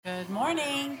Good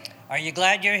morning. Are you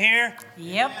glad you're here?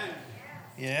 Yep.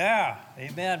 Yeah,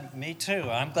 amen. Me too.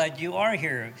 I'm glad you are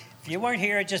here. If you weren't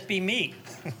here, it'd just be me.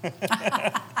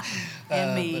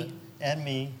 And me. And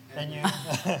me. And you.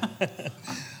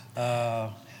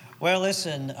 Well,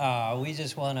 listen, we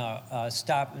just want to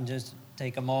stop and just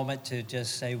take a moment to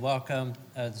just say welcome.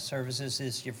 The services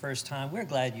is your first time. We're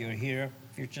glad you're here.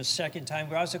 If you're just second time,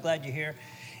 we're also glad you're here.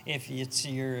 If it's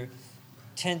your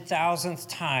 10,000th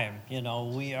time,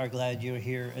 we are glad you're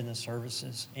here in the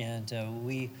services. And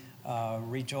we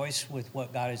rejoice with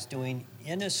what God is doing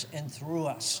in us and through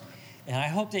us. And I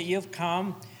hope that you've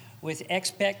come with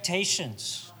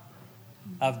expectations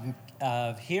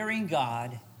of hearing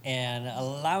God and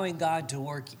allowing God to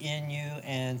work in you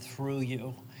and through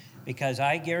you. Because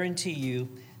I guarantee you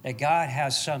that God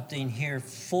has something here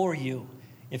for you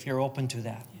if you're open to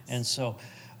that. Yes. And so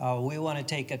we want to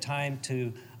take a time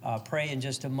to pray in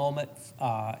just a moment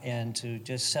and to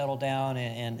just settle down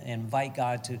and invite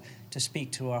God to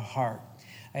speak to our heart.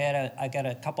 I got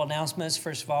a couple announcements.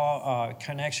 First of all,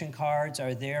 connection cards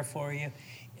are there for you.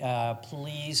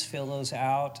 Please fill those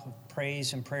out,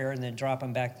 praise and prayer, and then drop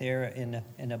them back there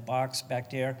in a box back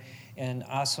there. And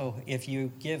also, if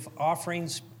you give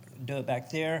offerings, do it back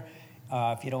there.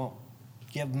 If you don't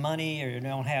give money or you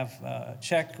don't have a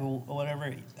check or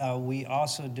whatever, we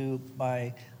also do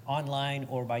by online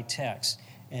or by text.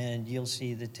 And you'll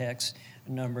see the text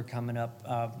number coming up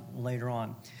later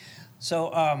on.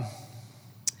 So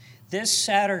this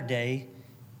Saturday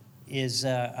is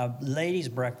a ladies'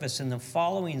 breakfast, and the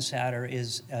following Saturday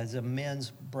is a men's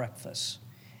breakfast.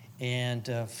 And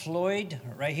Floyd,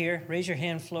 right here, raise your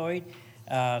hand, Floyd,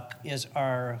 is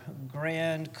our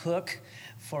grand cook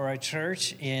for our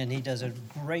church, and he does a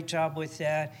great job with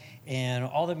that. And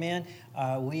all the men,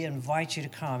 we invite you to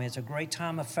come. It's a great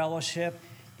time of fellowship,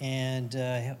 and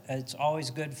it's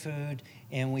always good food.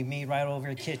 And we meet right over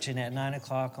the kitchen at 9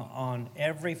 o'clock on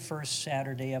every first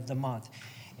Saturday of the month.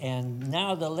 And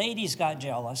now the ladies got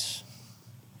jealous,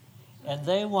 and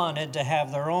they wanted to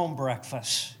have their own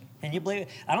breakfast. And you believe it?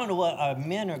 I don't know what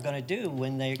men are going to do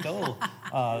when they go.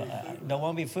 There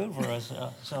won't be food for us.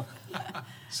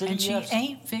 And she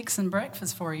ain't fixing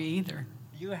breakfast for you either.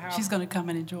 She's going to come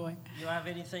and enjoy. You have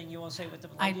anything you want to say with the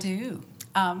ladies? I do.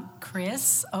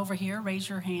 Chris, over here, raise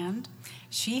your hand.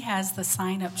 She has the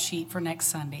sign-up sheet for next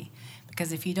Sunday.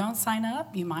 Because if you don't sign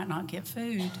up, you might not get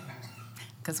food.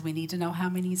 Because we need to know how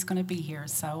many is going to be here.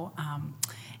 So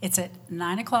it's at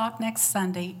 9 o'clock next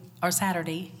Sunday or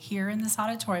Saturday here in this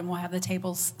auditorium. We'll have the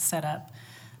tables set up.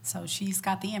 So she's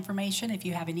got the information if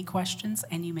you have any questions,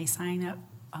 and you may sign up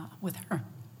with her.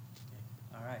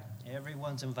 All right.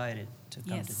 Everyone's invited to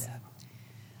come Yes. to that.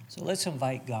 So let's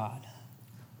invite God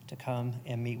to come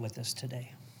and meet with us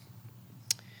today.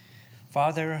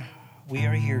 Father, we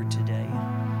are here today.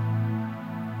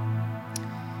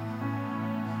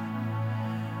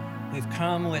 We've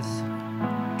come with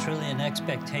truly an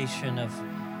expectation of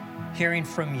hearing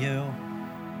from you.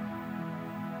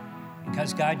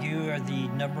 Because, God, you are the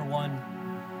number one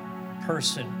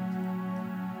person,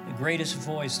 the greatest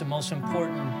voice, the most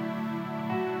important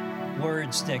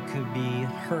words that could be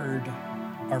heard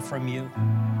are from you.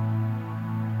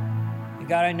 And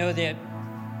God, I know that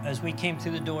as we came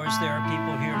through the doors, there are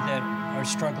people here that are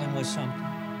struggling with something.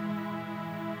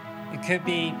 It could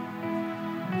be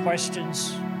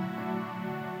questions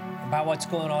about what's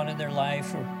going on in their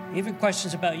life, or even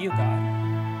questions about you, God.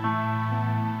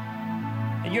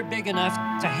 And you're big enough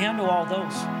to handle all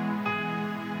those.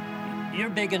 You're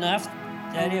big enough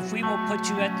that if we will put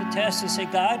you at the test and say,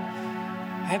 God,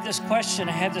 I have this question,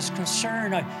 I have this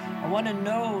concern, I want to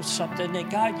know something, that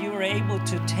God, you are able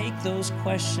to take those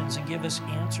questions and give us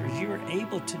answers. You are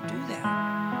able to do that.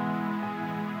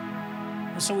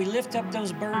 And so we lift up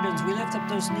those burdens, we lift up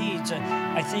those needs.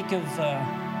 I think of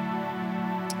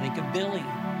Billy.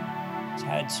 She's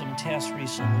had some tests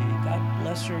recently. God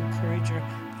bless her, encourage her,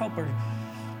 help her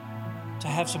to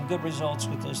have some good results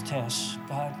with those tests.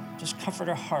 God, just comfort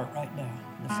her heart right now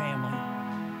and the family.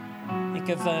 Think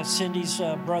of Cindy's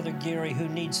brother Gary, who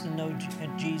needs to know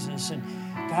Jesus, and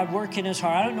God, work in his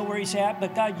heart. I don't know where he's at,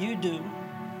 but God, you do.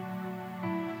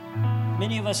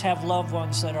 Many of us have loved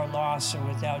ones that are lost or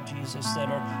without Jesus, that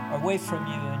are away from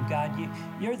you, and God,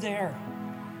 you're there.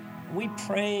 We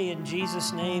pray in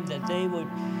Jesus' name that they would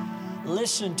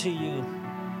listen to you,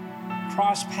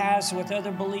 cross paths with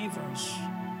other believers,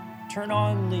 turn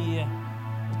on the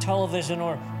television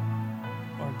or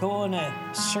go on a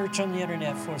search on the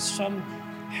internet for some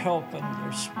help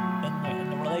in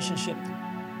the relationship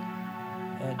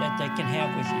that they can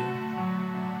have with you.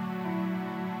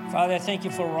 Father, I thank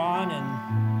you for Ron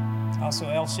and also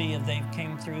Elsie, if they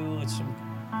came through with some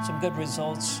some good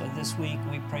results this week.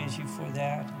 We praise you for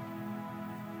that.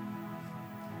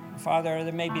 Father,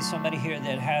 there may be somebody here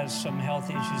that has some health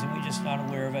issues and we're just not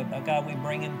aware of it. But God, we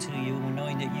bring them to you,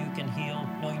 knowing that you can heal,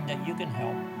 knowing that you can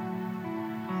help.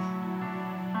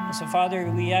 And so, Father,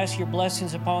 we ask your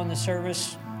blessings upon the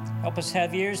service. Help us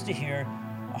have ears to hear,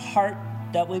 a heart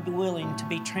that would be willing to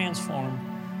be transformed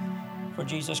for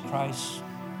Jesus Christ.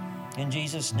 In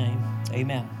Jesus' name,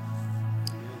 amen.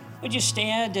 Would you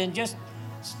stand and just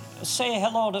say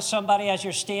hello to somebody as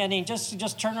you're standing?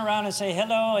 Just turn around and say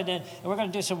hello, and we're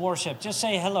going to do some worship. Just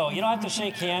say hello. You don't have to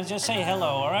shake hands. Just say hello,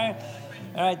 all right?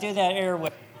 All right, do that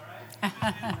airway.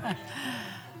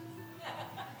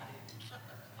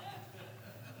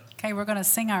 Okay, we're going to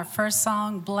sing our first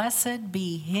song, Blessed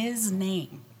Be His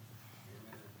Name.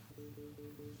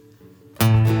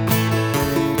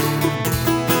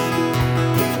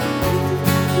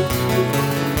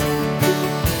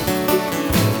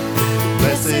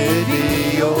 Blessed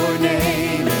be your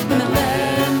name in the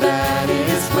land that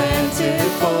is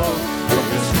plentiful, where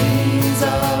the streams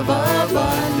of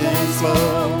abundance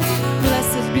flow.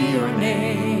 Blessed be your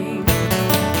name.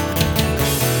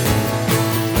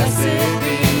 Blessed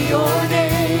be your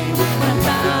name when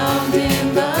found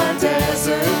in the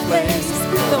desert place.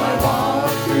 Though I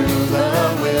walk through the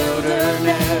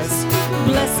wilderness,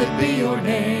 blessed be your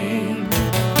name.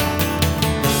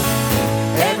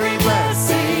 Every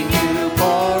blessing you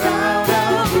pour out,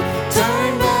 I'll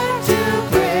turn back to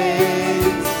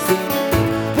praise.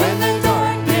 When the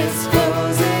darkness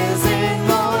closes in,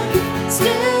 Lord,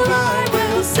 still I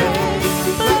will say,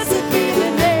 blessed be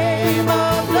the name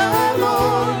of the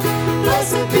Lord.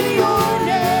 Blessed be your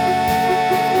name.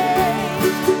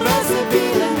 Blessed be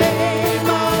the name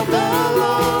of the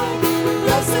Lord.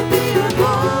 Blessed be your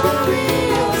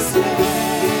glorious name.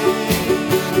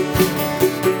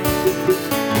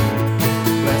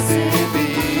 Blessed be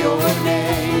your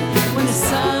name when the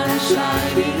sun is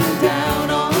shining down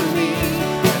on me,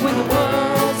 when the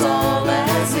world's all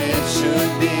as it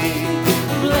should be.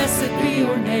 Blessed be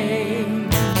your name.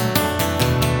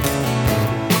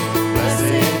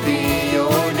 Blessed be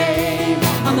your name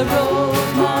on the road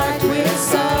marked with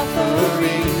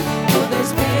suffering. Oh,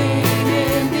 there's pain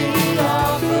in the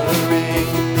offering.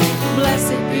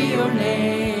 Blessed be your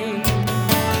name.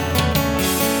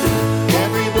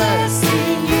 Every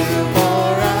blessing you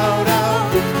pour out,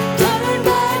 I'll turn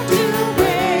back to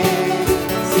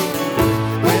praise.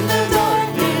 When the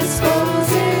darkness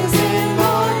closes in,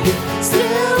 Lord,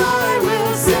 still I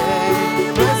will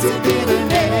say, blessed be the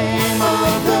name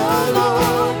of the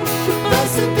Lord.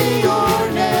 Blessed be your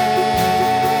name.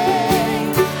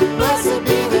 Blessed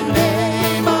be the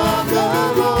name of the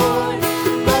Lord.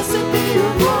 Blessed be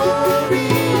your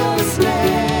glorious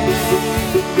name.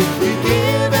 You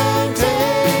give and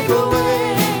take away.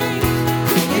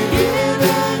 You give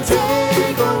and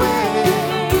take away.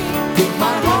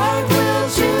 My heart will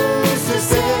choose to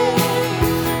say,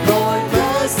 Lord,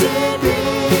 blessed be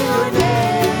your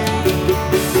name.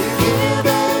 You give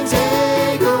and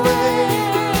take away.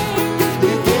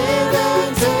 You give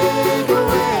and take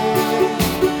away.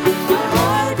 My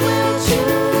heart will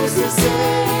choose to say,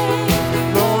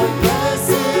 Lord,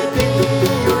 blessed be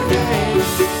your name.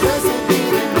 Blessed be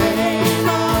the name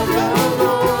of the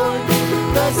Lord.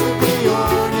 Blessed be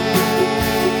your name.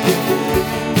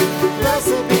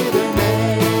 Blessed be the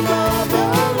name of the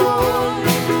Lord.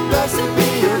 Blessed be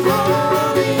your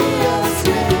glorious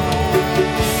name.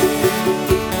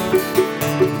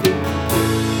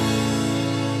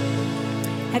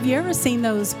 Have you ever seen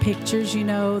those pictures, you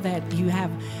know, that you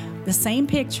have the same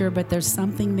picture, but there's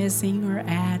something missing or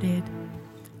added?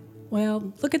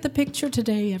 Well, look at the picture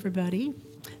today, everybody.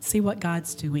 See what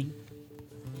God's doing.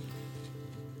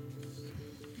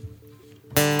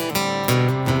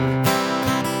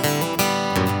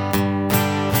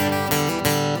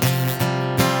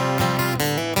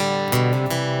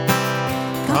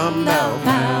 Come thou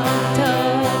fount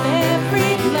of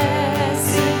every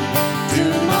blessing, to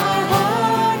my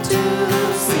heart to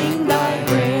sing thy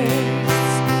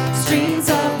praise. Streams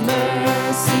of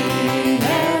mercy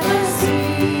never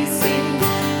ceasing,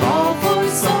 call for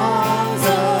songs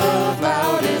of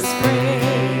loudest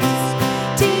praise.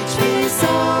 Teach me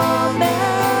some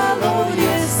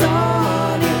melodious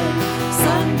sonnet,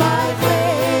 sung by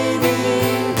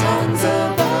flaming tongues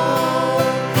above.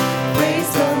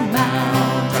 Praise the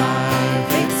mount I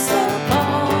fix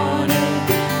upon it,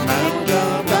 mount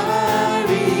of thy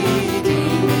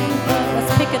redeeming love.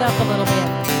 Let's pick it up a little bit.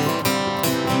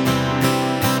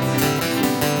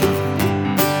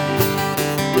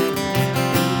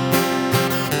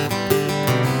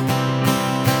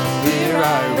 Here I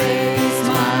raise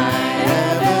my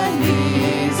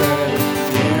Ebenezer.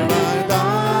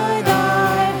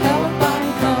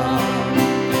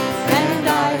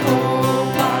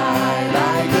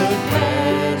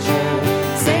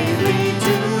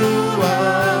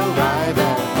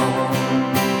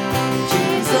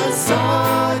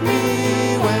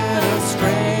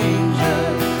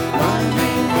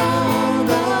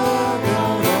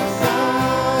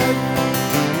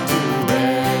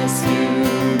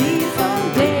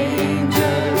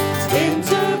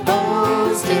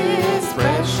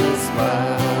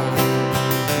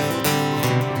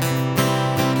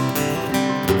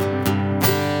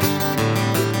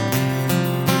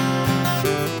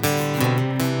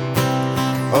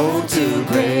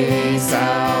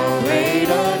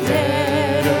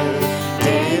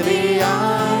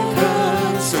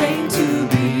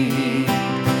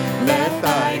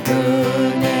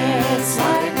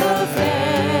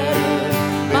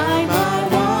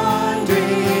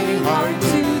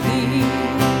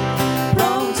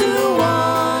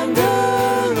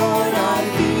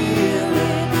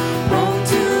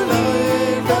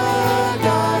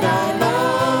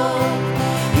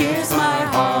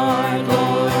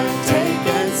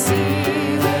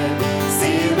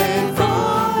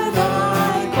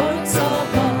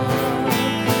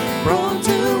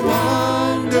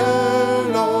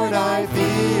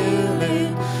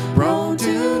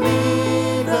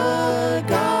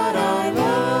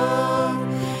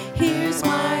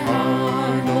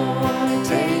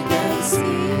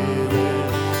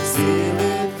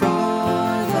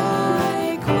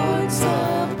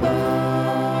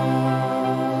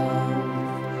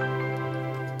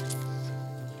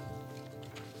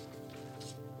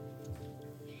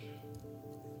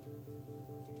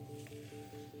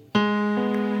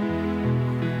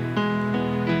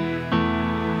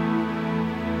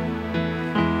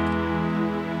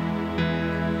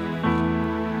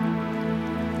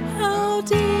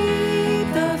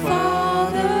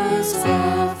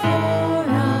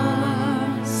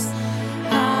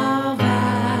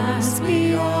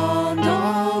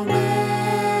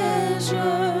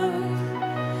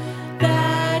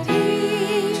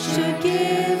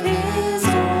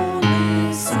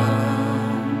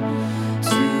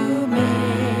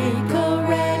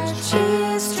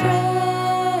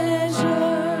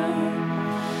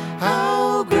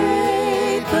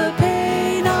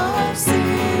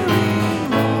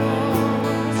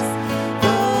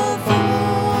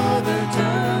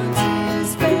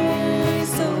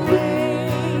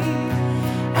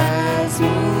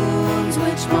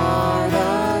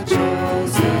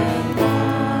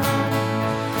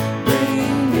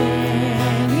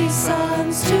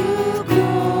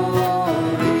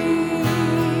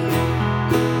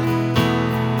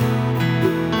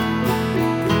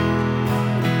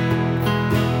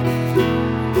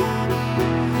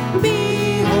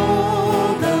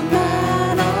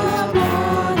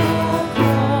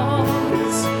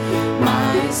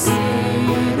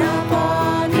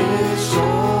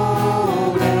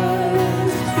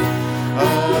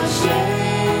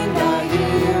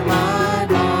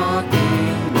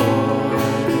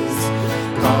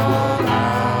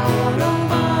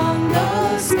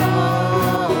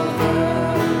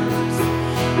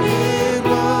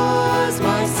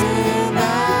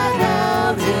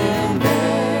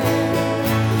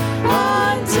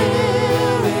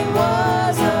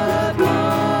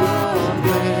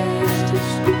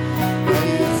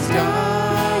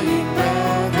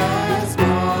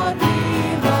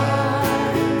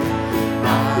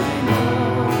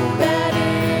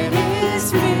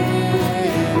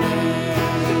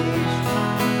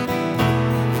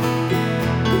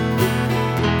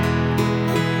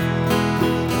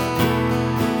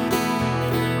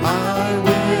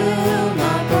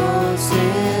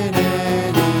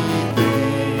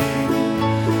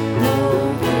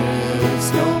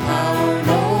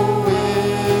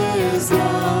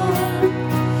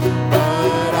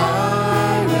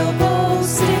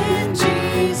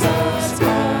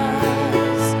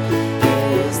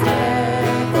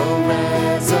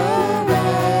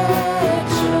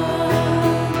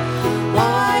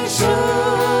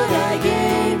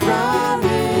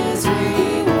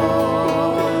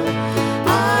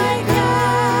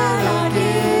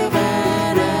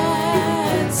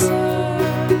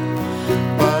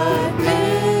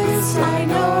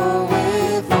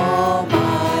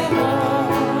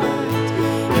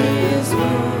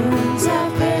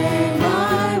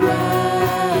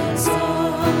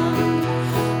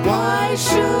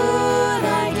 should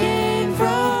I gain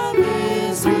from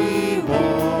his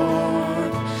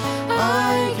reward?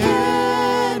 I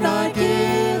cannot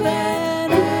give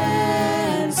an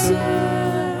answer,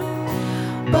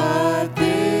 but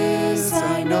this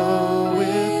I know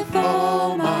with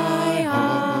all my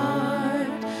heart,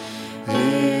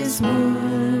 his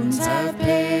wounds have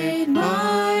paid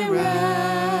my ransom.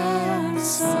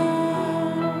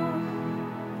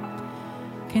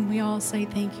 Can we all say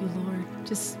thank you, Lord?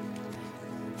 Just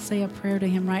say a prayer to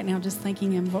him right now, just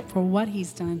thanking him for what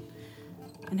he's done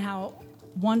and how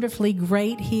wonderfully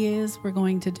great he is. We're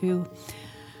going to do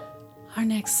our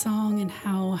next song and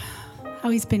how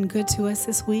he's been good to us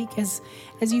this week. As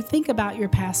you think about your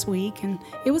past week, and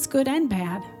it was good and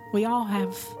bad. We all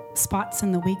have spots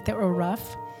in the week that were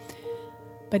rough.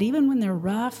 But even when they're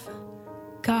rough,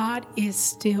 God is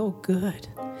still good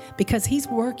because he's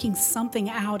working something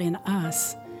out in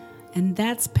us. And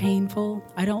that's painful.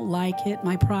 I don't like it.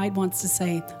 My pride wants to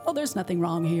say, oh, there's nothing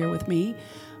wrong here with me.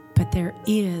 But there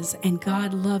is. And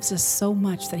God loves us so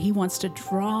much that he wants to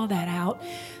draw that out.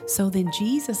 So then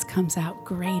Jesus comes out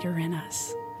greater in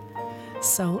us.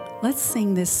 So let's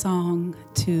sing this song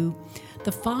to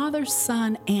the Father,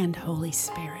 Son, and Holy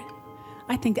Spirit.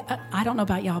 I think, I don't know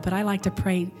about y'all, but I like to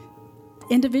pray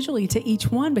individually to each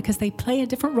one because they play a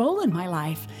different role in my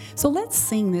life. So let's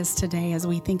sing this today as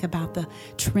we think about the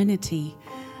Trinity,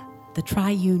 the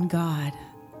triune God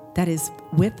that is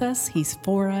with us, he's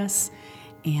for us,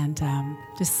 and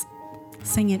just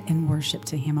sing it in worship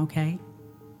to him, okay?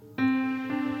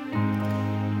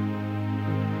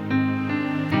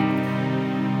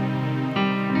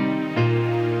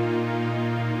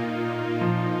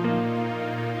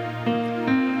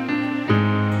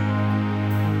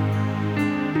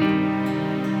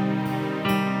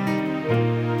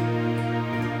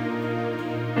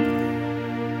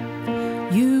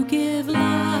 You give life,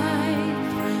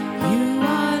 you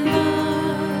are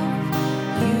love,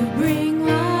 you bring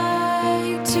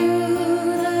light to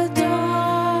the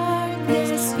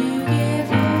darkness, you give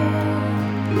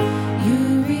hope,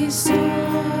 you restore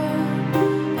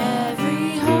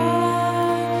every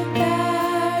heart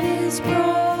that is broken.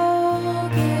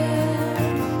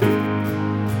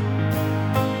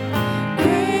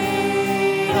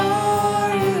 Great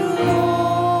are you,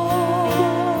 Lord.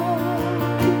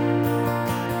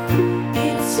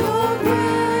 It's your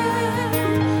breath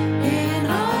in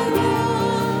our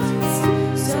lungs,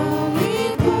 so we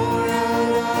pour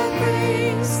out our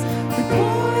praise. We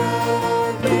pour out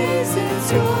our praise. It's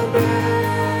your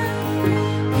breath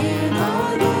in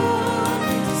our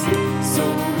lungs, so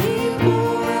we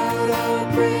pour out our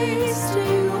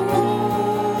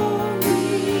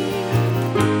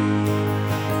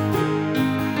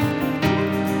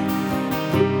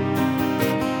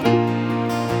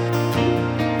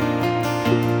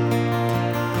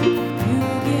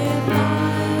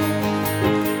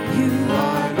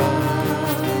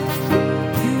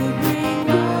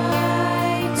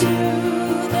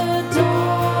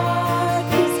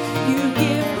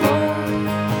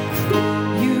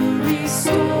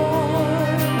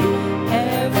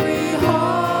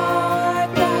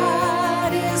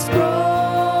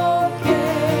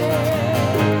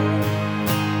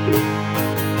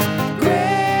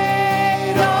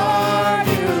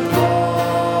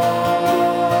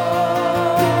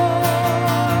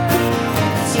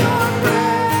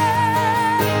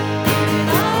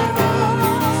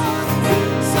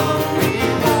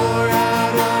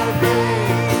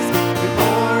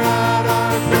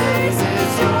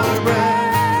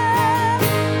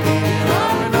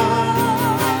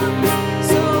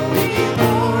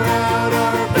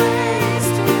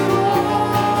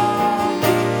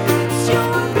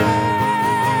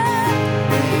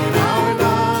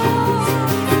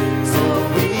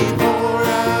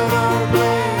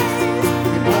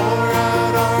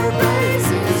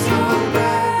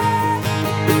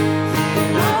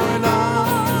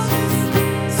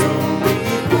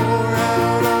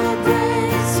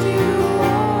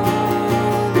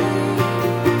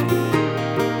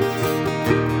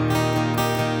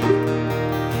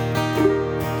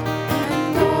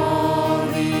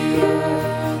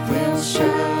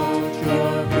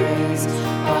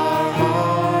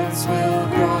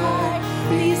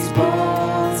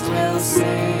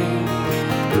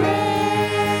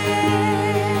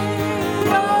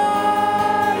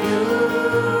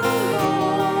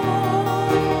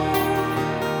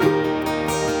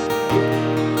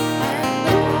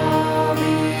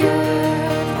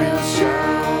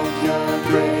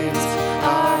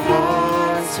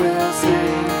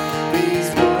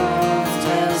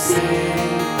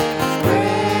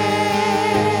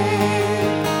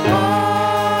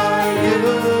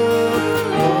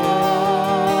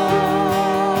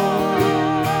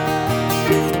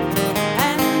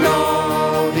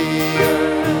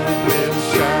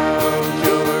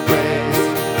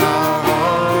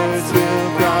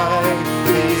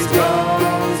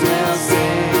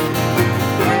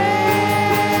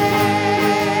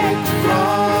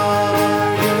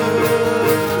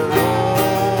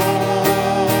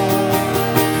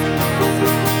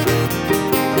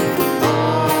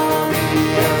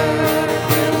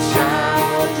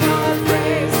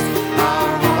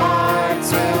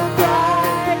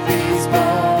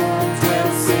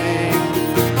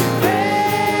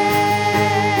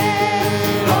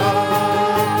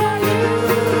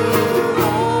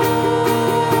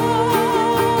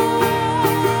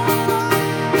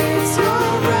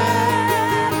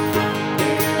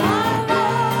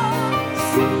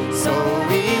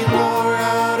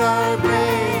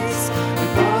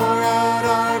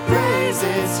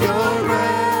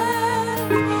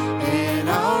in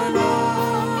our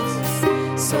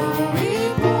lungs. So we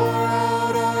pour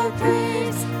out our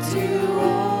praise to you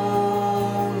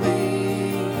only.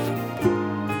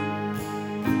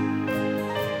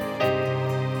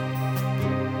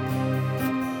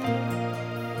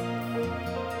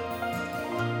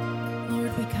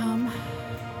 Lord, we come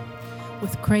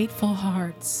with grateful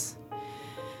hearts.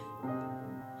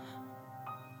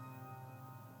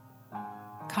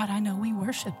 God, I know we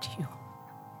worshiped you.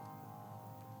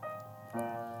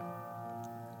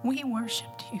 We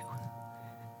worshiped you.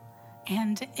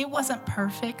 And it wasn't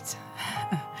perfect,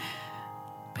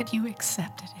 but you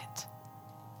accepted it.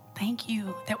 Thank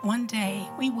you that one day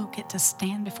we will get to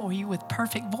stand before you with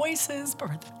perfect voices,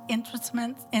 perfect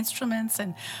instruments,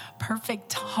 and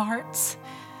perfect hearts.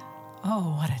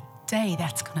 Oh, what a day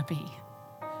that's going to be.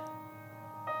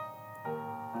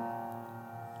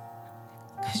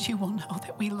 Because you will know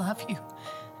that we love you.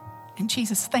 And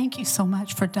Jesus, thank you so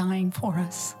much for dying for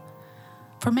us,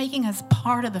 for making us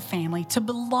part of the family, to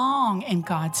belong in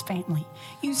God's family.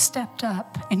 You stepped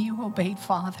up and you obeyed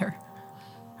Father.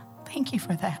 Thank you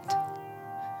for that.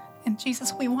 And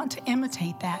Jesus, we want to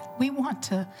imitate that. We want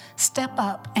to step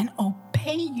up and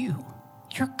obey you.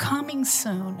 You're coming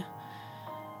soon.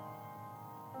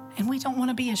 And we don't want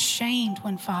to be ashamed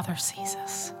when Father sees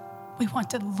us. We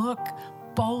want to look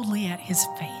boldly at his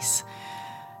face.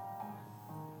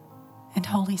 And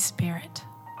Holy Spirit,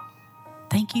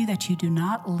 thank you that you do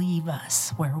not leave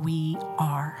us where we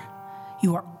are.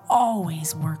 You are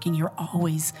always working. You're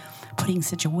always putting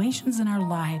situations in our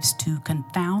lives to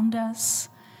confound us,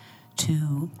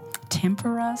 to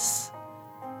temper us.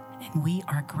 And we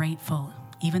are grateful,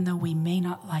 even though we may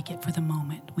not like it for the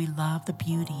moment. We love the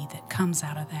beauty that comes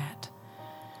out of that.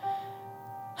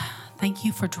 Thank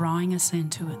you for drawing us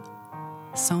into it.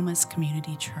 Somas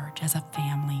Community Church as a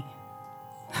family.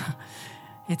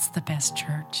 It's the best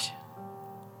church.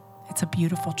 It's a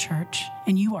beautiful church,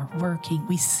 and you are working.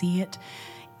 We see it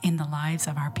in the lives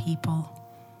of our people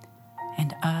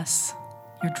and us.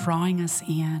 You're drawing us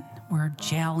in. We're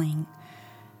gelling,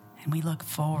 and we look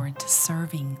forward to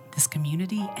serving this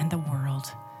community and the world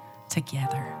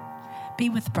together. Be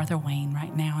with Brother Wayne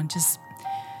right now and just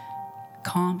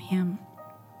calm him.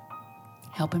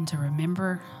 Help him to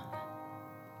remember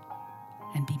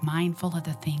and be mindful of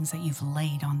the things that you've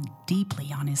laid on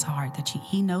deeply on his heart that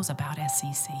he knows about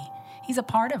SCC. He's a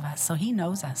part of us, so he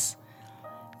knows us.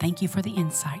 Thank you for the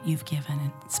insight you've given,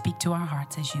 and speak to our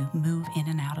hearts as you move in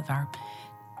and out of our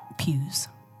pews.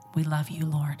 We love you,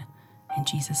 Lord. In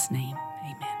Jesus' name,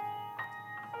 amen.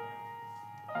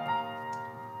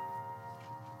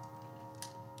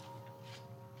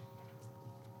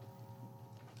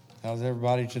 How's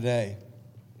everybody today?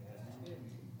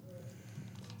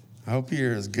 I hope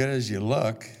you're as good as you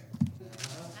look.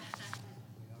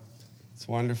 It's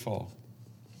wonderful.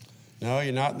 No,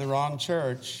 you're not in the wrong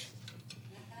church.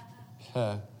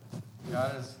 God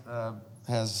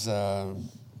has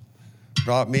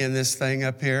brought me in this thing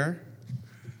up here.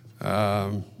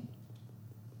 Thank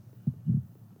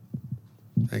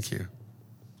you.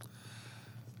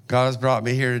 God has brought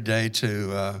me here today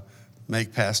to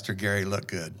make Pastor Gary look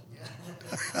good.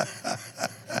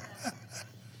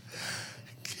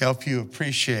 Help you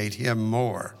appreciate him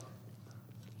more.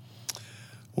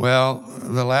 Well,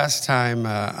 the last time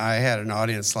I had an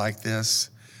audience like this,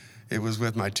 it was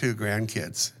with my 2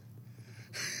 grandkids.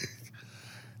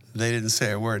 They didn't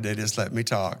say a word. They just let me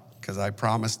talk because I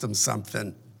promised them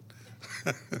something.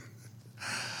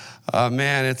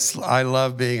 Man, I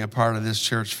love being a part of this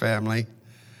church family.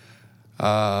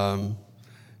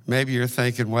 Maybe you're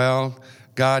thinking, well,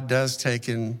 God does take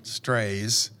in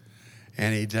strays,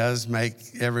 and he does make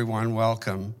everyone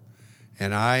welcome.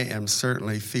 And I am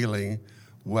certainly feeling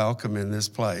welcome in this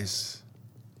place.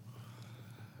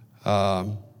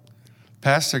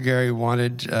 Pastor Gary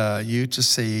wanted you to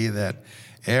see that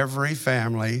every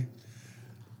family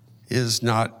is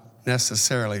not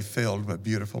necessarily filled with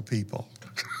beautiful people.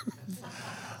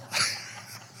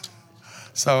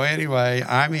 So anyway,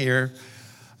 I'm here,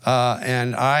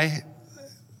 and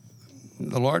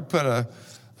the Lord put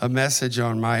a message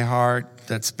on my heart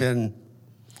that's been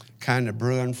kind of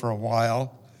brewing for a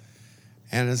while.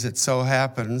 And as it so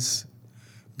happens,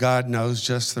 God knows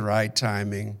just the right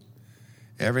timing.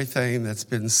 Everything that's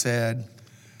been said,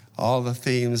 all the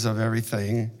themes of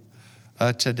everything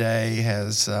today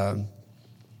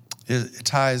it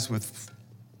ties with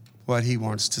what he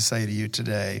wants to say to you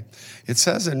today. It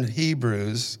says in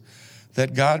Hebrews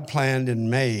that God planned and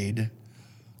made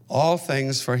all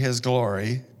things for his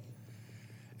glory,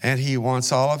 and he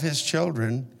wants all of his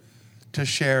children to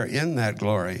share in that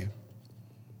glory.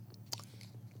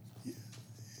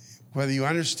 Whether you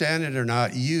understand it or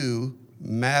not, you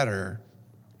matter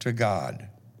to God.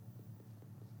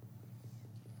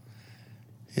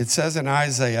 It says in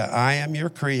Isaiah, I am your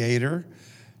creator.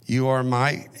 You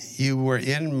were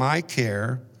in my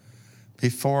care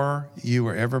before you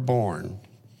were ever born.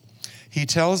 He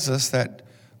tells us that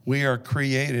we are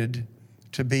created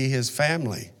to be his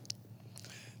family.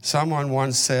 Someone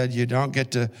once said, you don't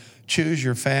get to choose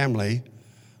your family,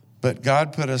 but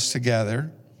God put us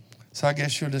together, so I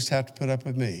guess you'll just have to put up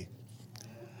with me.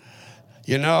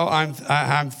 You know,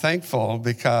 I'm thankful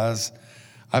because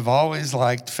I've always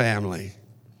liked family.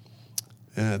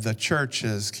 The church,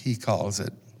 as he calls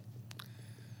it.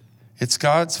 It's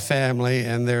God's family,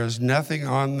 and there's nothing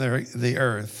on the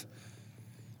earth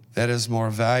that is more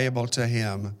valuable to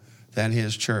him than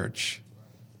his church.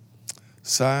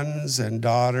 Sons and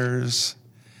daughters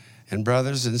and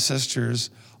brothers and sisters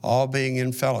all being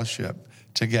in fellowship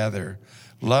together,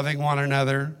 loving one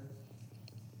another,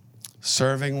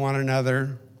 serving one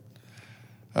another,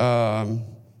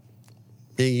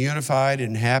 being unified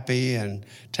and happy and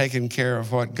taking care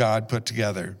of what God put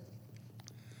together.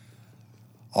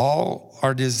 All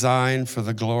are designed for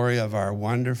the glory of our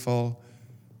wonderful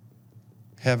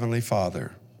Heavenly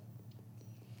Father.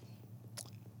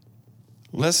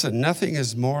 Listen, nothing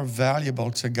is more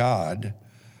valuable to God,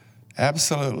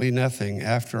 absolutely nothing.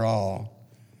 After all,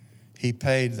 he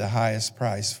paid the highest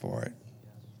price for it.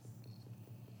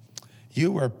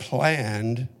 You were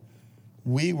planned,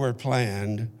 we were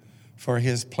planned for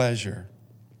his pleasure.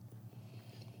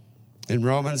 In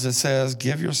Romans it says,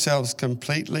 give yourselves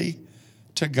completely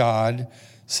to God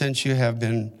since you have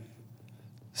been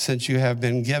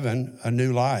given a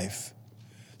new life.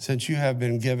 Since you have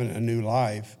been given a new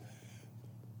life,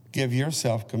 give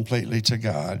yourself completely to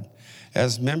God.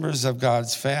 As members of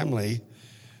God's family,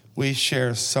 we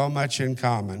share so much in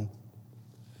common.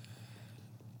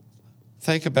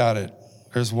 Think about it.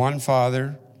 There's one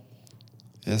Father,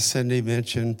 as Cindy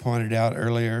pointed out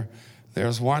earlier.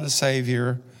 There's one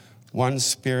Savior, one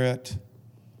Spirit,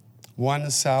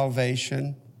 one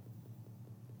salvation,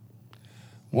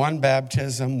 one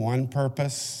baptism, one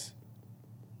purpose,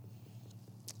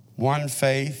 one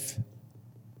faith,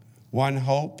 one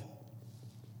hope,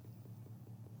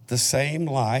 the same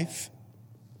life,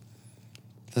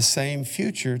 the same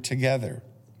future together.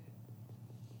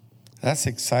 That's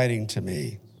exciting to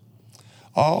me.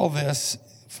 All this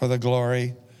for the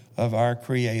glory of our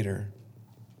Creator,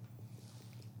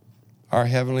 our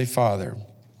Heavenly Father.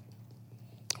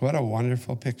 What a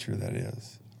wonderful picture that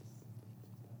is.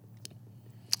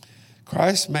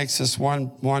 Christ makes us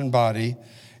one body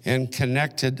and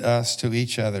connected us to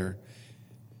each other.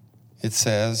 It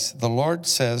says, the Lord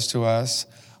says to us,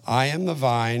 I am the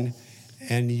vine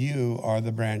and you are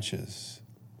the branches.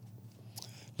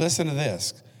 Listen to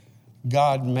this.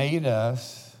 God made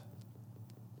us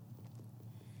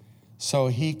so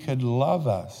he could love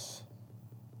us.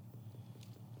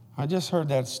 I just heard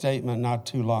that statement not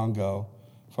too long ago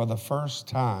for the first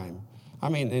time. I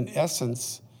mean, in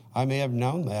essence, I may have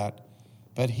known that,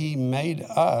 but he made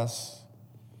us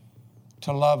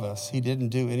to love us. He didn't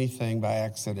do anything by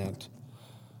accident.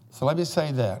 So let me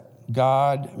say that.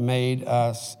 God made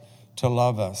us to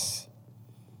love us.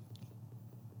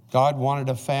 God wanted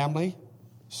a family,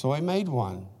 so he made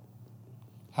one.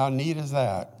 How neat is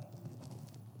that?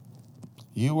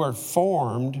 You were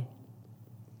formed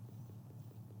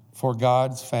for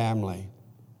God's family.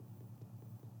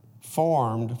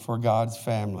 Formed for God's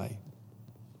family.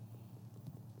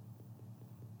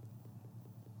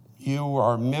 You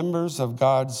are members of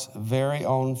God's very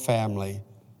own family,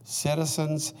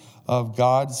 citizens of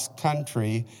God's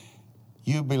country.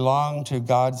 You belong to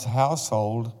God's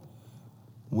household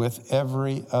with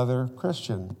every other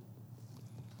Christian.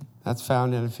 That's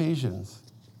found in Ephesians.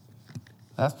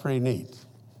 That's pretty neat.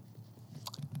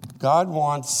 God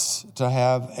wants to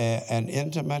have an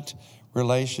intimate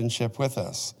relationship with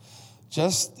us.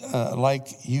 Just like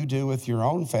you do with your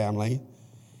own family,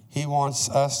 he wants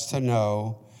us to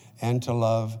know and to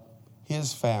love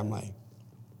his family,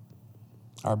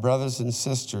 our brothers and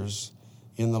sisters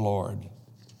in the Lord.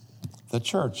 The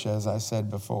church, as I said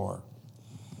before.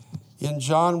 In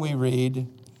John we read,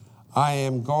 I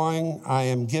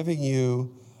am giving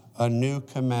you a new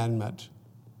commandment,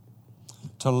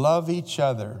 to love each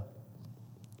other.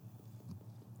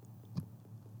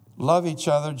 Love each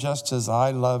other just as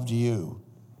I loved you.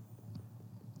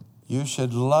 You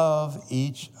should love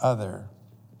each other.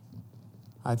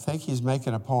 I think he's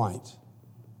making a point.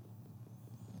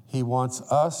 He wants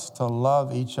us to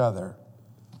love each other.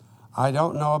 I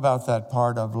don't know about that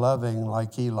part of loving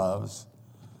like he loves,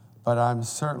 but I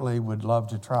certainly would love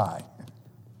to try.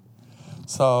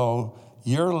 So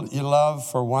your love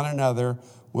for one another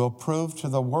will prove to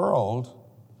the world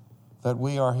that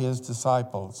we are his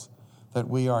disciples, that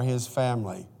we are his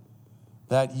family.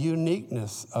 That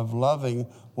uniqueness of loving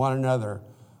one another,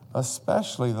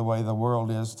 especially the way the world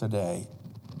is today.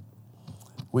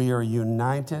 We are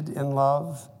united in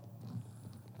love,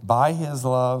 by his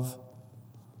love,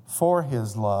 for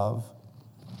his love,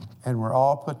 and we're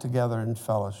all put together in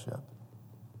fellowship.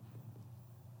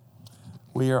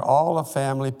 We are all a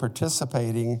family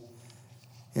participating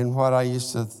in what I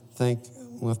used to think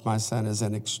with my son is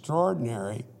an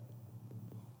extraordinary,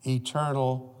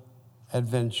 eternal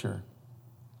adventure.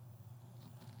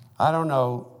 I don't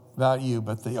know about you,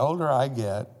 but the older I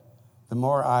get, the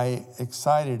more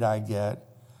excited I get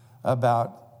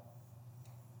about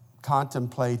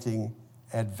contemplating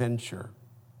adventure.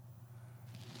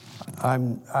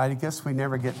 I guess we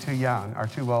never get too young or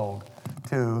too old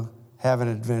to have an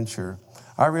adventure.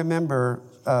 I remember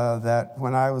that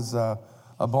when I was a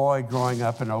boy growing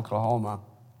up in Oklahoma,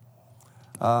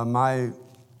 my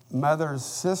mother's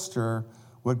sister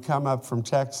would come up from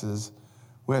Texas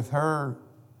with her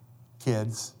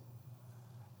kids,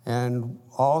 and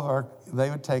they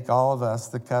would take all of us,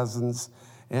 the cousins,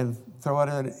 and throw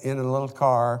it in a little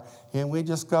car, and we'd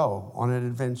just go on an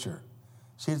adventure.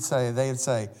 They'd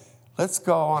say, let's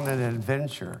go on an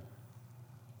adventure.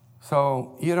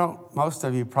 So most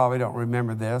of you probably don't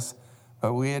remember this,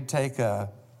 but we'd take a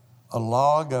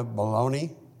log of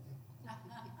bologna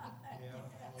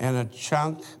and a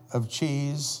chunk of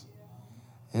cheese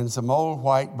and some old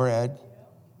white bread,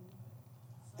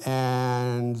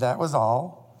 and that was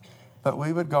all. But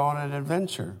we would go on an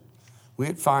adventure.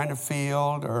 We'd find a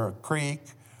field or a creek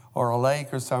or a lake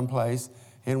or someplace,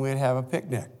 and we'd have a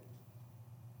picnic.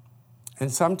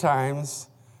 And sometimes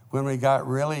when we got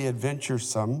really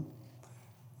adventuresome,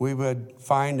 we would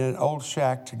find an old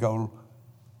shack to go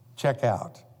check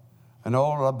out, an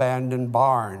old abandoned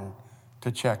barn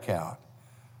to check out.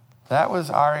 That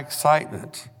was our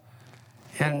excitement.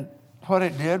 And what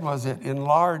it did was it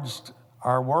enlarged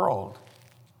our world.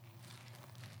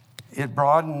 It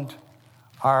broadened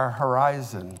our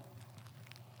horizon.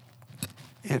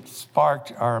 It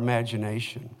sparked our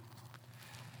imagination.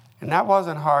 And that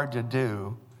wasn't hard to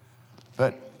do,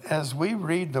 but as we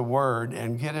read the Word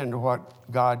and get into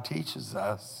what God teaches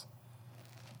us,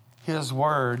 His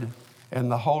Word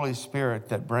and the Holy Spirit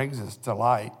that brings us to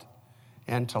light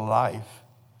and to life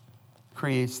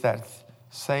creates that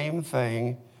same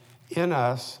thing in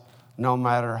us no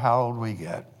matter how old we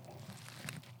get.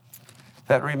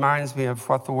 That reminds me of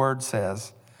what the Word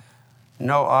says.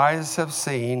 No eyes have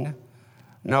seen,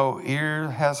 no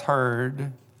ear has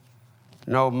heard,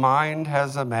 no mind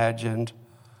has imagined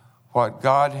what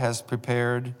God has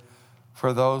prepared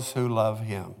for those who love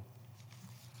Him.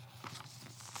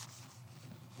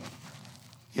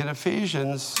 In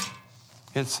Ephesians,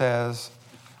 it says,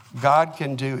 God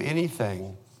can do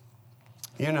anything,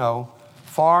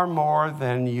 far more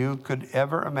than you could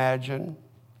ever imagine,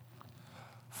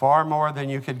 far more than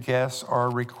you could guess or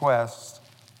request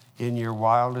in your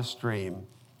wildest dream.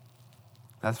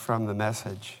 That's from the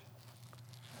Message.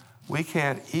 We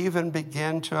can't even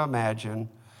begin to imagine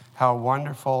how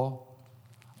wonderful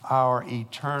our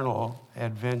eternal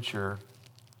adventure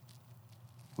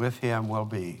with Him will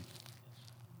be.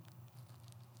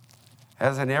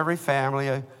 As in every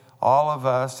family, all of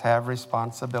us have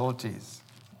responsibilities.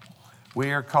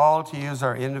 We are called to use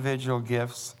our individual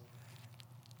gifts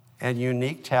and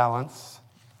unique talents,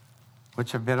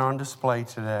 which have been on display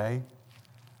today,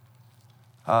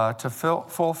 to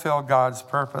fulfill God's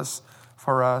purpose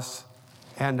for us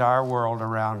and our world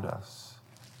around us.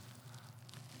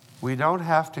 We don't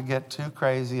have to get too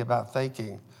crazy about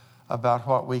thinking about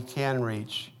what we can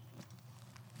reach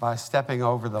by stepping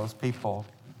over those people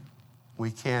we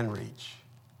can reach.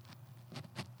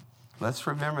 Let's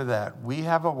remember that. We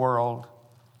have a world.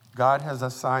 God has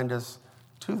assigned us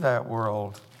to that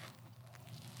world,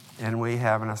 and we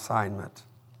have an assignment.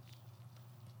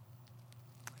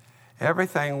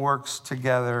 Everything works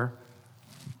better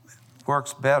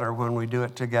when we do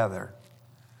it together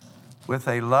with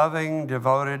a loving,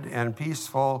 devoted, and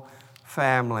peaceful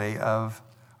family of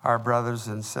our brothers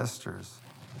and sisters.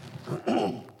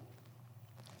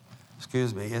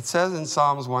 Excuse me. It says in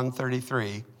Psalms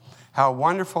 133, how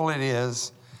wonderful it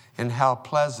is and how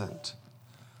pleasant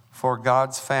for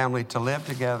God's family to live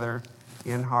together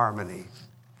in harmony.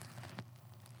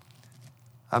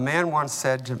 A man once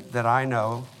said that I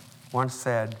know,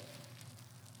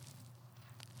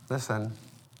 listen,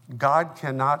 God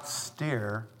cannot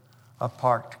steer a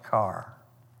parked car.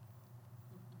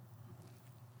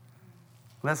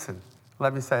 Listen,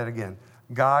 let me say it again.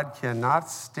 God cannot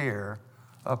steer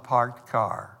a parked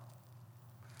car.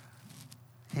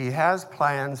 He has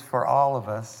plans for all of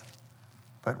us,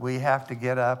 but we have to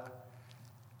get up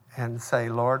and say,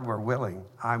 Lord, we're willing.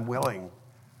 I'm willing.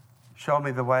 Show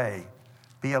me the way.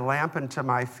 Be a lamp unto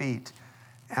my feet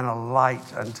and a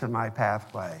light unto my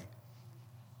pathway.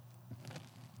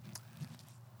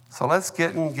 So let's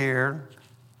get in gear.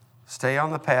 Stay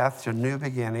on the path to new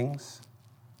beginnings.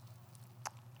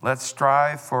 Let's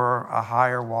strive for a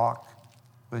higher walk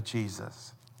with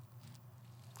Jesus.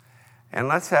 And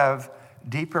let's have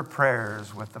deeper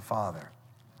prayers with the Father.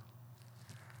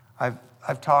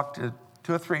 I've talked to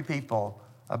 2 or 3 people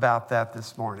about that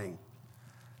this morning.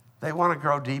 They want to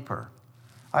grow deeper.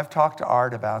 I've talked to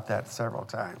Art about that several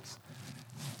times.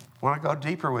 Want to go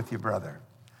deeper with you, brother?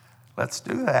 Let's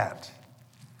do that.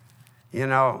 You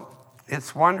know,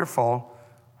 it's wonderful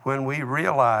when we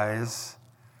realize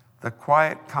the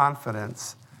quiet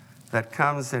confidence that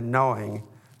comes in knowing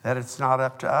that it's not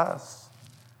up to us.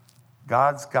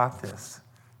 God's got this.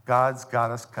 God's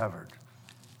got us covered.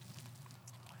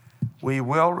 We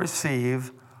will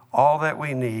receive all that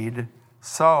we need,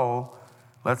 so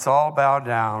let's all bow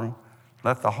down.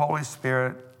 Let the Holy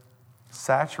Spirit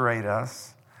saturate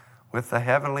us with the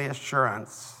heavenly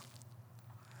assurance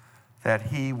that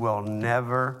He will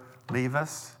never leave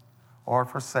us or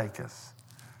forsake us.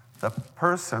 The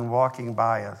person walking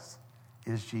by us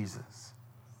is Jesus.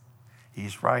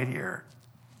 He's right here.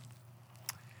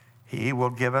 He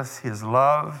will give us His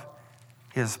love,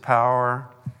 His power,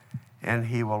 and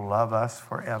He will love us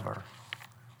forever.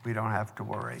 We don't have to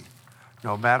worry,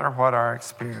 no matter what our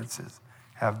experiences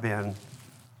have been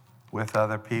with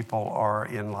other people or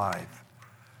in life.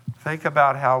 Think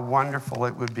about how wonderful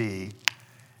it would be.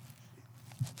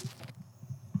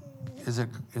 Is it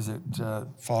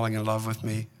falling in love with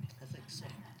me? I think so.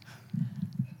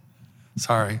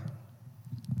 Sorry.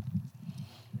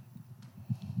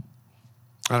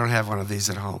 I don't have one of these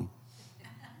at home.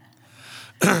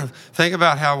 Think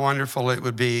about how wonderful it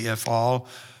would be if all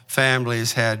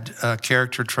families had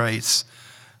character traits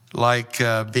like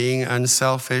being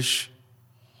unselfish,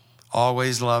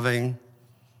 always loving,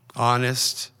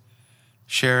 honest,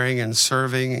 sharing and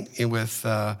serving with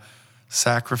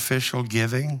sacrificial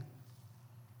giving,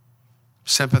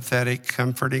 sympathetic,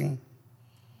 comforting,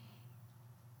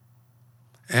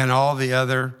 and all the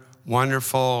other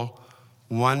wonderful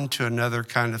one to another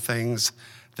kind of things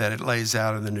that it lays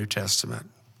out in the New Testament.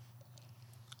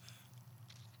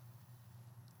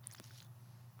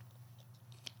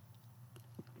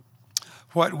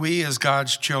 What we as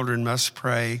God's children must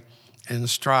pray and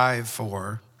strive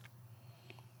for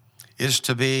is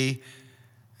to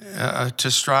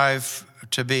strive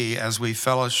to be, as we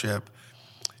fellowship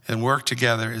and work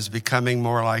together, is becoming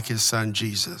more like His Son,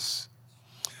 Jesus.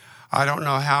 I don't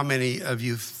know how many of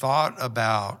you thought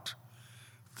about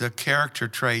the character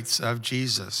traits of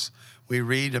Jesus. We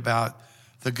read about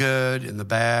the good and the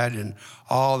bad and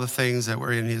all the things that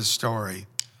were in His story.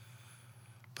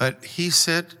 But He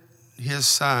sent His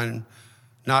Son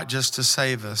not just to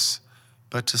save us,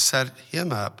 but to set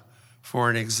Him up for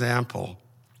an example.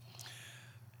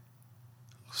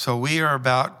 So He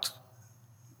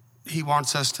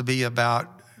wants us to be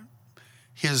about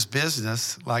His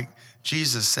business, like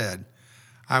Jesus said,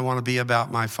 I want to be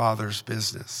about my Father's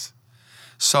business.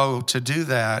 So to do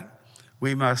that,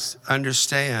 we must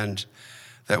understand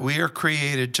that we are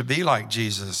created to be like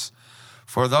Jesus.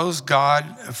 For those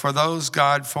God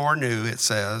foreknew, it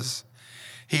says,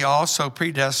 He also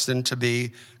predestined to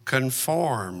be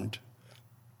conformed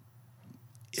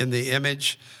in the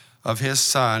image of His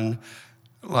Son,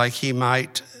 like He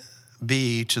might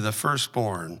be to the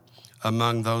firstborn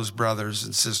among those brothers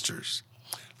and sisters.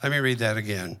 Let me read that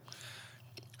again.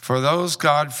 For those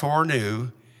God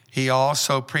foreknew, He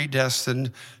also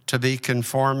predestined to be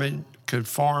conformed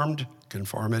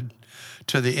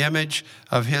to the image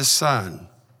of His Son,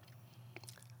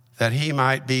 that He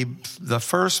might be the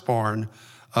firstborn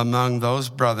among those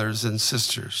brothers and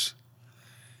sisters.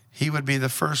 He would be the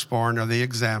firstborn or the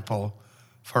example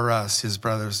for us, His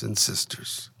brothers and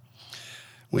sisters.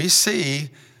 We see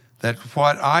that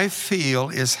what I feel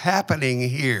is happening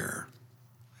here.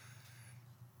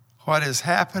 What is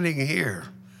happening here?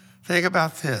 Think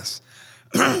about this.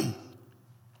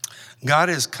 God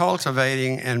is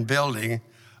cultivating and building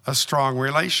a strong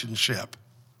relationship,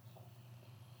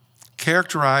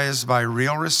 characterized by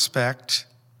real respect,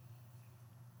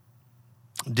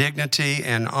 dignity,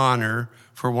 and honor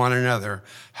for one another.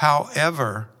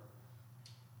 However,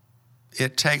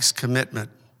 it takes commitment,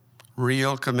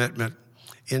 real commitment,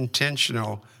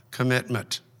 intentional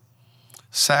commitment,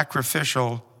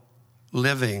 sacrificial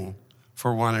living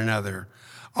for one another.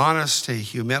 honesty,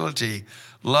 humility,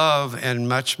 love, and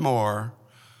much more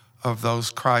of those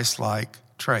Christ-like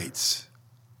traits.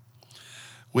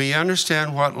 We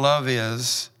understand what love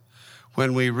is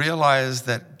when we realize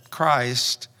that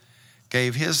Christ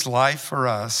gave his life for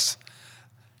us.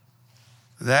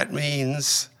 That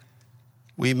means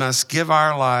we must give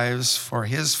our lives for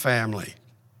his family.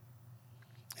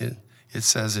 It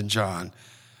says in John,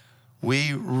 if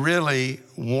we really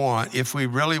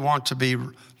want to be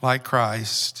like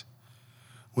Christ,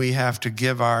 we have to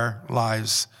give our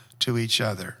lives to each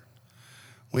other.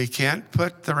 We can't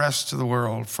put the rest of the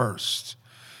world first.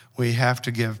 We have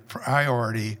to give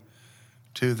priority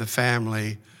to the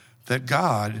family that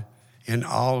God, in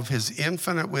all of his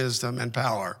infinite wisdom and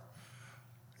power,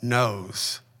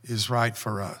 knows is right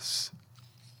for us.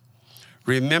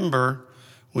 Remember,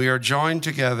 we are joined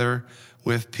together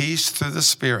with peace through the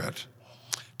Spirit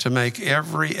to make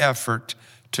every effort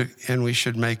and we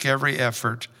should make every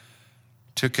effort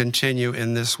to continue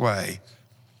in this way.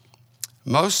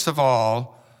 Most of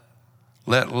all,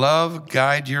 let love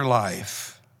guide your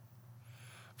life,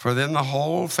 for then the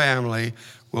whole family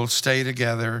will stay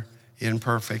together in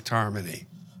perfect harmony.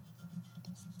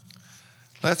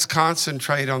 Let's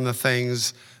concentrate on the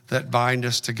things that bind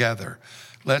us together.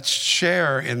 Let's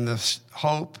share in the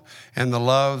hope and the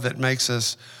love that makes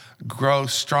us grow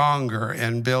stronger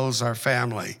and builds our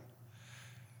family,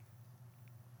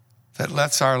 that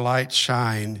lets our light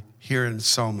shine here in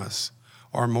Somas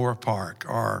or Moore Park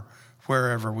or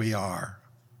wherever we are.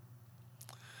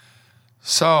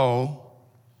 So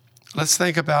let's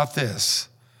think about this.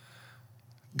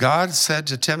 God said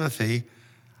to Timothy,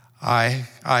 I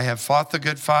have fought the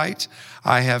good fight.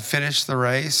 I have finished the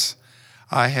race.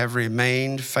 I have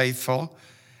remained faithful.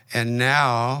 And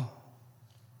now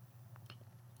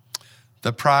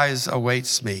the prize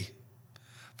awaits me,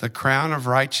 the crown of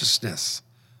righteousness,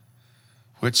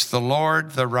 which the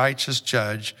Lord, the righteous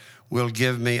judge, will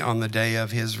give me on the day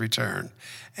of his return.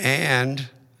 And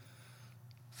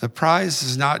the prize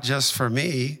is not just for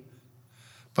me,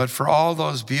 but for all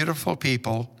those beautiful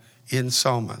people in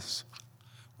Somas.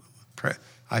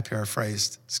 I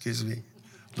paraphrased, a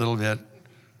little bit,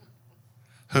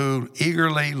 who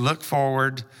eagerly look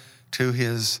forward to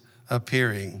his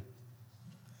appearing.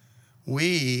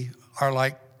 We are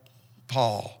like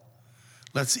Paul.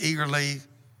 Let's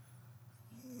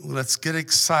get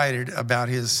excited about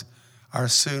our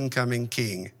soon coming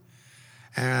King.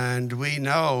 And we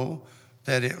know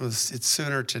that it's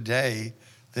sooner today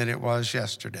than it was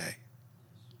yesterday.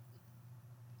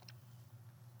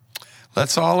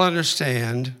 Let's all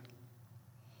understand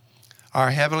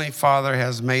our Heavenly Father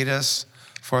has made us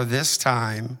for this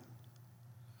time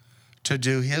to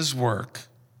do his work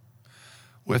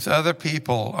with other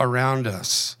people around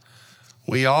us.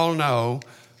 We all know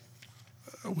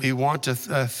we want to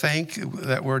think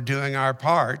that we're doing our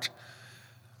part.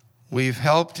 We've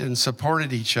helped and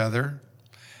supported each other,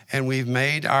 and we've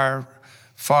made our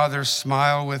Father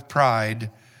smile with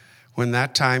pride when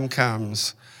that time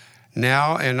comes.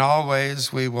 Now and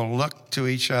always, we will look to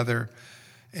each other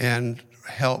and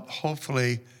help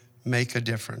hopefully make a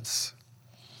difference.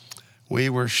 We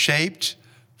were shaped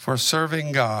for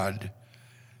serving God.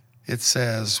 It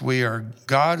says we are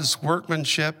God's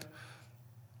workmanship,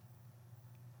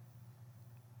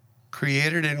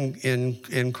 created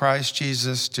in Christ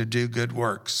Jesus to do good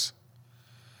works,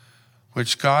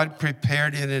 which God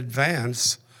prepared in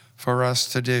advance for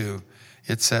us to do,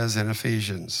 it says in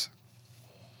Ephesians.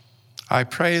 I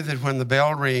pray that when the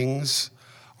bell rings,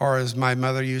 or as my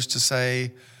mother used to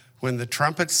say, when the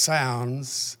trumpet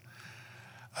sounds,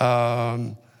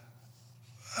 I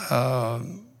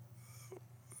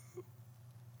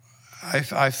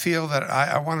feel that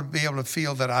I want to be able to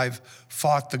feel that I've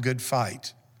fought the good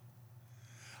fight.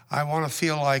 I want to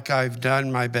feel like I've done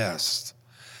my best,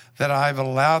 that I've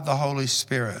allowed the Holy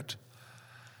Spirit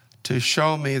to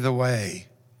show me the way,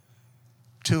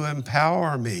 to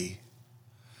empower me,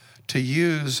 to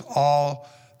use all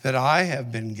that I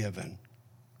have been given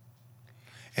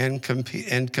and complete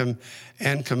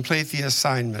the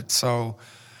assignment. So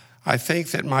I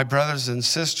think that my brothers and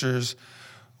sisters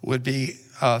would be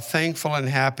thankful and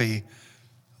happy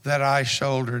that I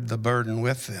shouldered the burden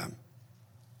with them.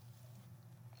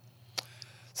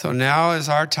 So now is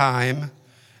our time.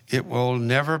 It will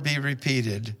never be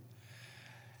repeated.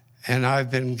 And I've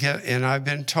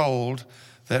been told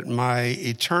that my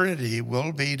eternity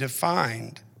will be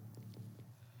defined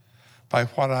by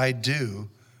what I do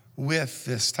with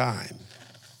this time.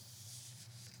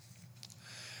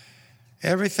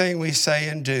 Everything we say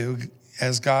and do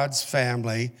as God's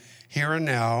family here and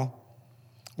now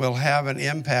will have an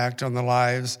impact on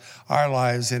our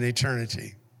lives in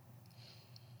eternity.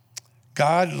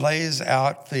 God lays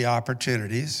out the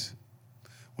opportunities.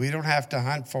 We don't have to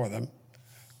hunt for them.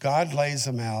 God lays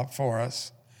them out for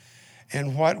us.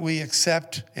 And what we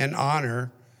accept and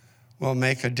honor will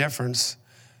make a difference,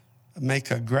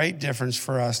 make a great difference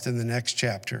for us in the next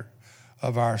chapter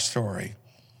of our story.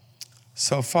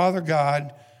 So, Father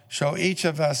God, show each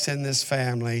of us in this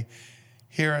family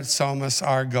here at Somas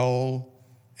our goal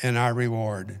and our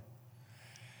reward.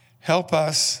 Help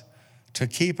us to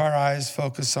keep our eyes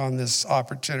focused on this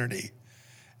opportunity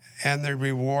and the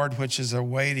reward which is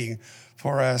awaiting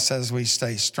for us as we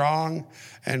stay strong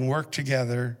and work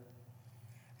together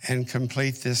and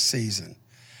complete this season.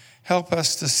 Help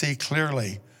us to see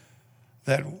clearly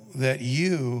that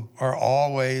you are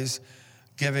always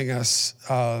giving us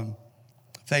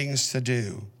things to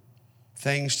do,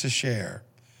 things to share.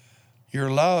 Your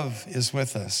love is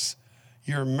with us.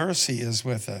 Your mercy is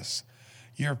with us.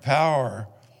 Your power,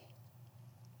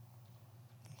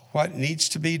 what needs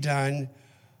to be done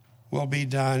will be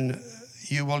done.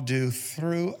 You will do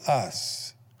through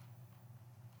us.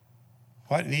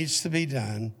 What needs to be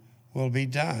done will be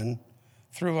done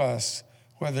through us,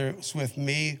 whether it's with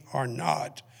me or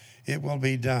not. It will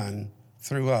be done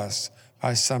through us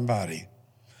by somebody.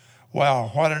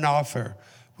 Wow, what an offer.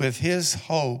 With his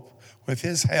hope, with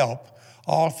his help,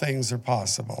 all things are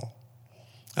possible.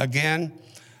 Again,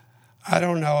 I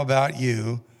don't know about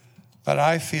you, but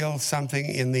I feel something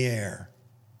in the air.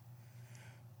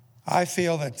 I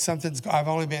feel that I've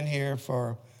only been here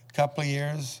for a couple of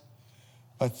years,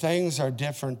 but things are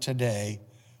different today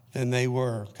than they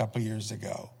were a couple of years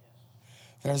ago.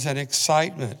 There's an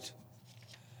excitement.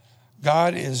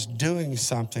 God is doing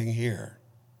something here.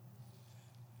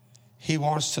 He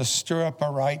wants to stir up a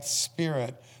right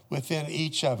spirit within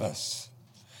each of us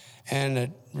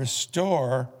and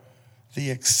restore the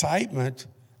excitement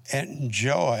and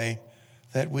joy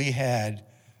that we had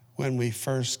when we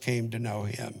first came to know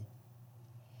him.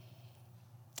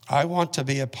 I want to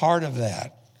be a part of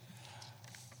that.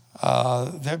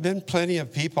 There have been plenty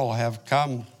of people have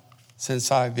come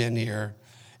since I've been here,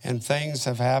 and things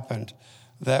have happened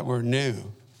that were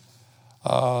new.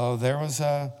 There was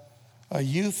a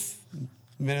youth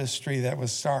ministry that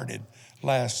was started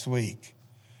last week.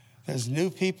 There's new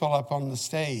people up on the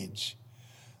stage.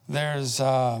 There's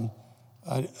a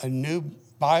new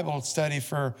Bible study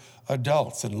for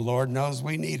adults, and Lord knows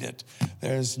we need it.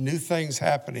 There's new things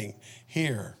happening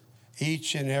here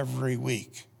each and every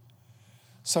week.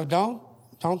 So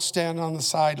don't stand on the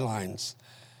sidelines.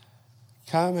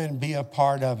 Come and be a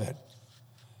part of it.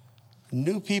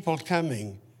 New people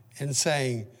coming and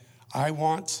saying, I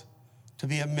want to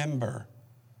be a member,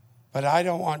 but I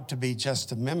don't want to be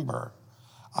just a member.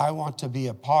 I want to be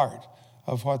a part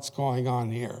of what's going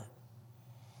on here.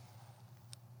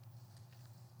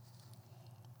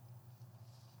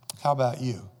 How about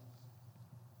you?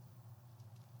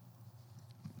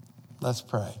 Let's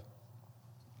pray.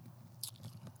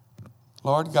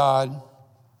 Lord God,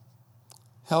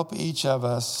 help each of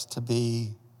us to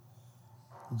be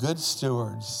good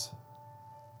stewards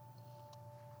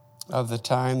of the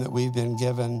time that we've been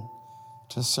given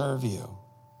to serve you.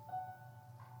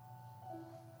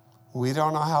 We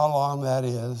don't know how long that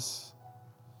is,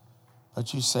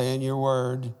 but you say in your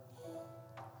word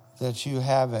that you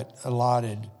have it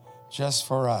allotted just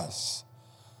for us.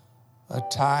 A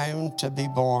time to be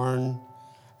born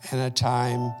and a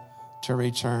time to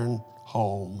return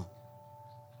home.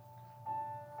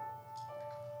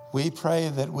 We pray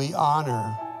that we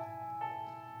honor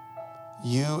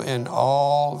you in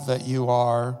all that you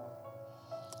are,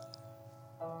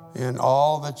 in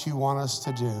all that you want us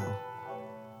to do.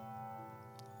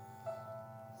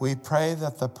 We pray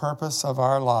that the purpose of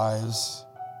our lives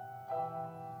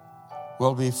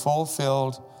will be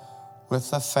fulfilled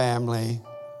with the family,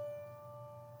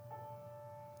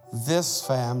 this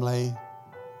family,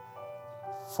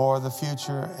 for the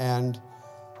future and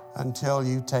until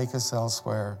you take us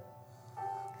elsewhere.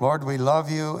 Lord, we love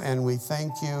you and we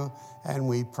thank you and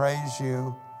we praise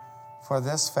you for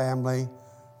this family,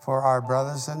 for our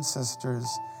brothers and sisters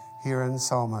here in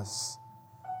Somas.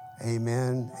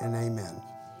 Amen and amen.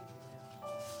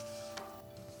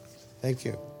 Thank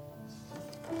you.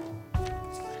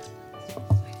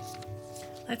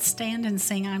 Let's stand and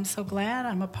sing, I'm so glad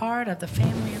I'm a part of the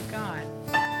family of God.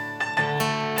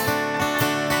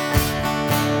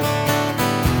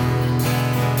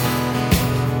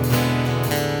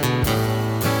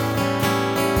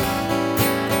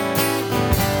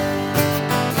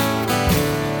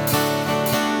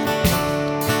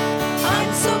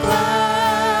 I'm so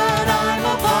glad I'm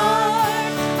a part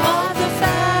of the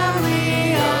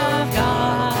family of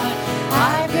God.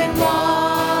 I've been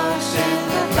washed in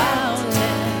the fountain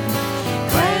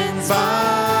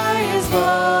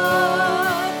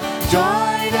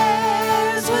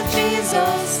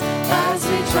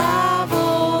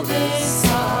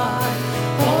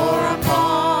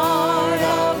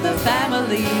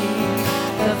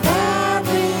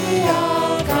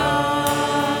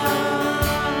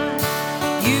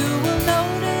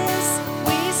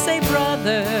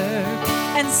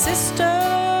sister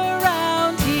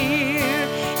around here.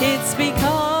 It's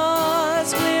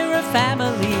because we're a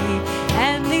family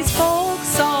and these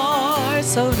folks are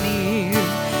so near.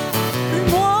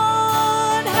 When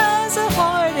one has a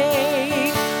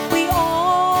heartache, we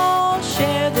all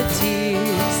share the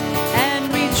tears and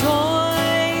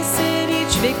rejoice in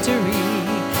each victory.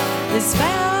 This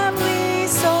family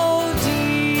so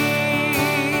dear.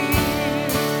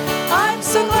 I'm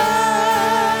so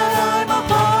glad I'm a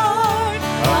part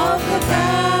of the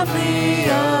family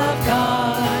of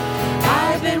God.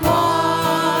 I've been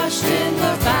washed in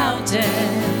the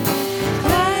fountain,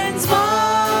 cleansed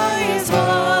by His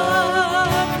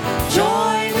blood.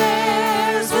 Join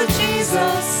theirs with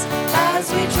Jesus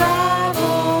as we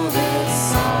travel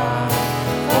this side.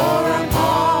 For I'm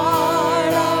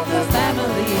part of the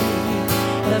family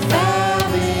of God.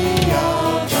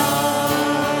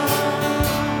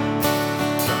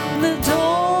 The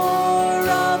door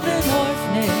of an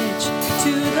orphanage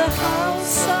to the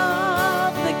house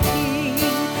of the King.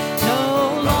 No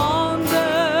longer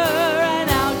an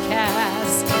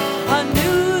outcast, a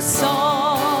new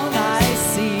song I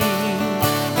sing.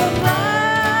 From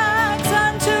rags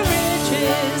unto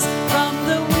riches, from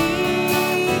the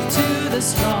weak to the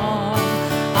strong.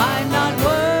 I'm not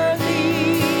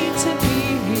worthy to be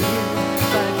here,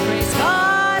 but praise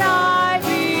God I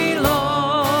belong.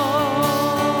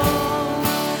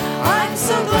 I'm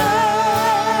so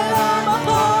glad I'm a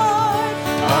part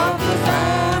of the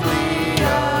family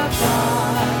of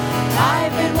God.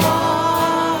 I've been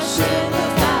washed in the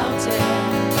fountain,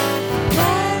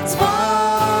 cleansed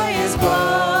by His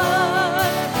blood.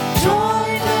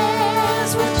 Join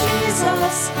us with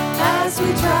Jesus as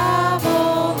we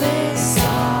travel this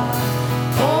side.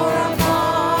 For I'm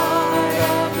part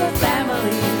of the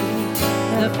family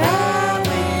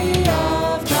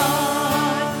of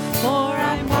God. For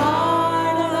I'm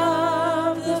part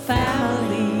of the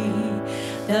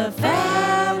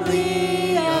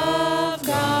family of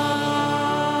God.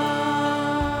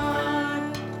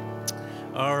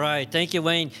 All right. Thank you,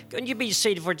 Wayne. Couldn't you be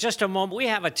seated for just a moment? We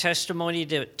have a testimony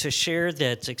to share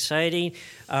that's exciting.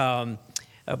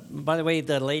 By the way,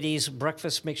 the ladies'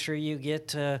 breakfast, make sure you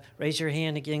get, raise your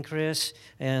hand again, Chris,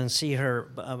 and see her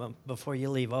before you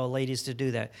leave. All ladies to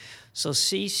do that. So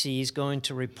Cece is going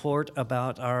to report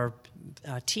about our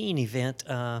teen event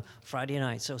Friday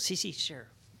night. So Cece, share.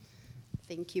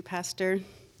 Thank you, Pastor.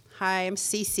 Hi, I'm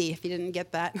Cece, if you didn't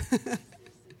get that.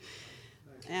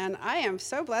 And I am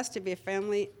so blessed to be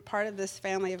part of this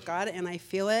family of God, and I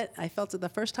feel it. I felt it the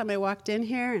first time I walked in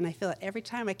here, and I feel it every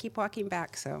time I keep walking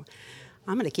back, so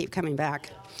I'm going to keep coming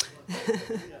back.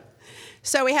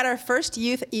 So we had our first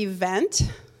youth event,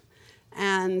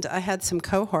 and I had some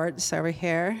cohorts over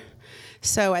here.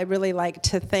 So I'd really like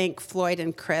to thank Floyd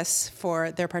and Chris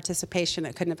for their participation.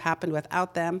 It couldn't have happened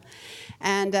without them.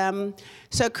 And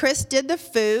so Chris did the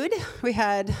food. We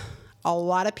had a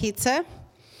lot of pizza,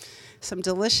 some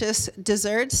delicious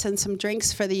desserts, and some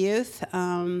drinks for the youth.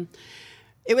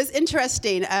 It was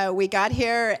interesting. We got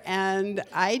here, and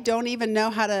I don't even know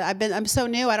how to. I'm so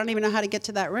new. I don't even know how to get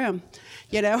to that room,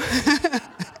 you know.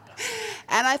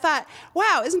 And I thought,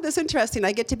 wow, isn't this interesting?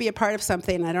 I get to be a part of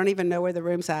something, and I don't even know where the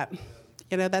room's at.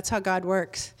 You know, that's how God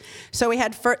works. So we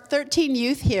had 13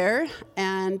 youth here,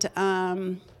 and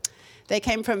they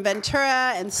came from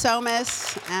Ventura and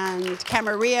Somas and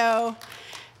Camarillo.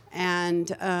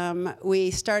 And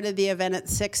we started the event at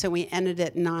 6 and we ended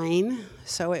at 9.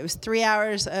 So it was 3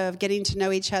 hours of getting to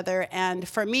know each other. And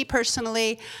for me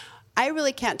personally, I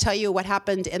really can't tell you what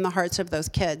happened in the hearts of those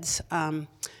kids.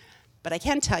 But I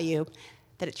can tell you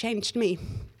that it changed me.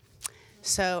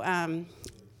 So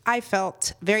I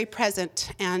felt very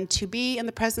present. And to be in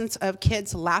the presence of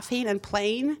kids laughing and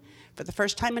playing for the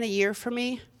first time in a year for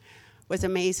me was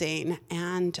amazing.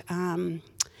 And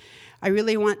I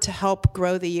really want to help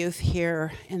grow the youth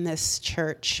here in this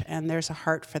church, and there's a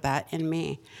heart for that in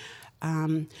me.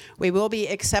 We will be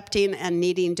accepting and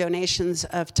needing donations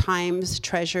of times,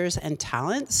 treasures, and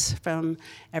talents from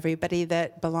everybody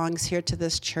that belongs here to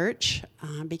this church,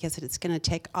 because it's going to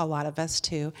take a lot of us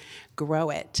to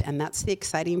grow it, and that's the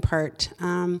exciting part.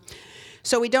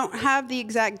 So we don't have the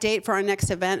exact date for our next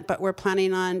event, but we're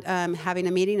planning on having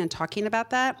a meeting and talking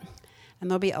about that. And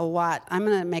there'll be a lot. I'm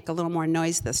going to make a little more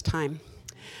noise this time.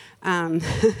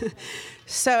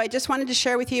 So I just wanted to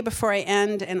share with you before I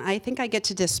end, and I think I get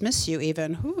to dismiss you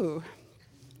even. Ooh.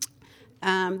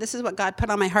 This is what God put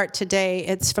on my heart today.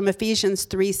 It's from Ephesians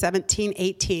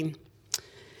 3:17-18.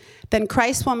 Then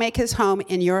Christ will make his home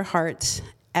in your hearts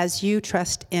as you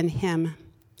trust in him.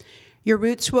 Your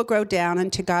roots will grow down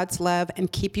into God's love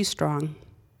and keep you strong.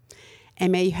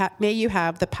 And may you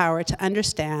have the power to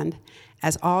understand,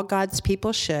 as all God's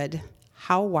people should,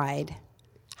 how wide,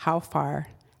 how far,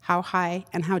 how high,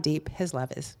 and how deep his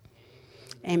love is.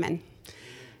 Amen.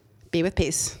 Be with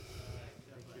peace.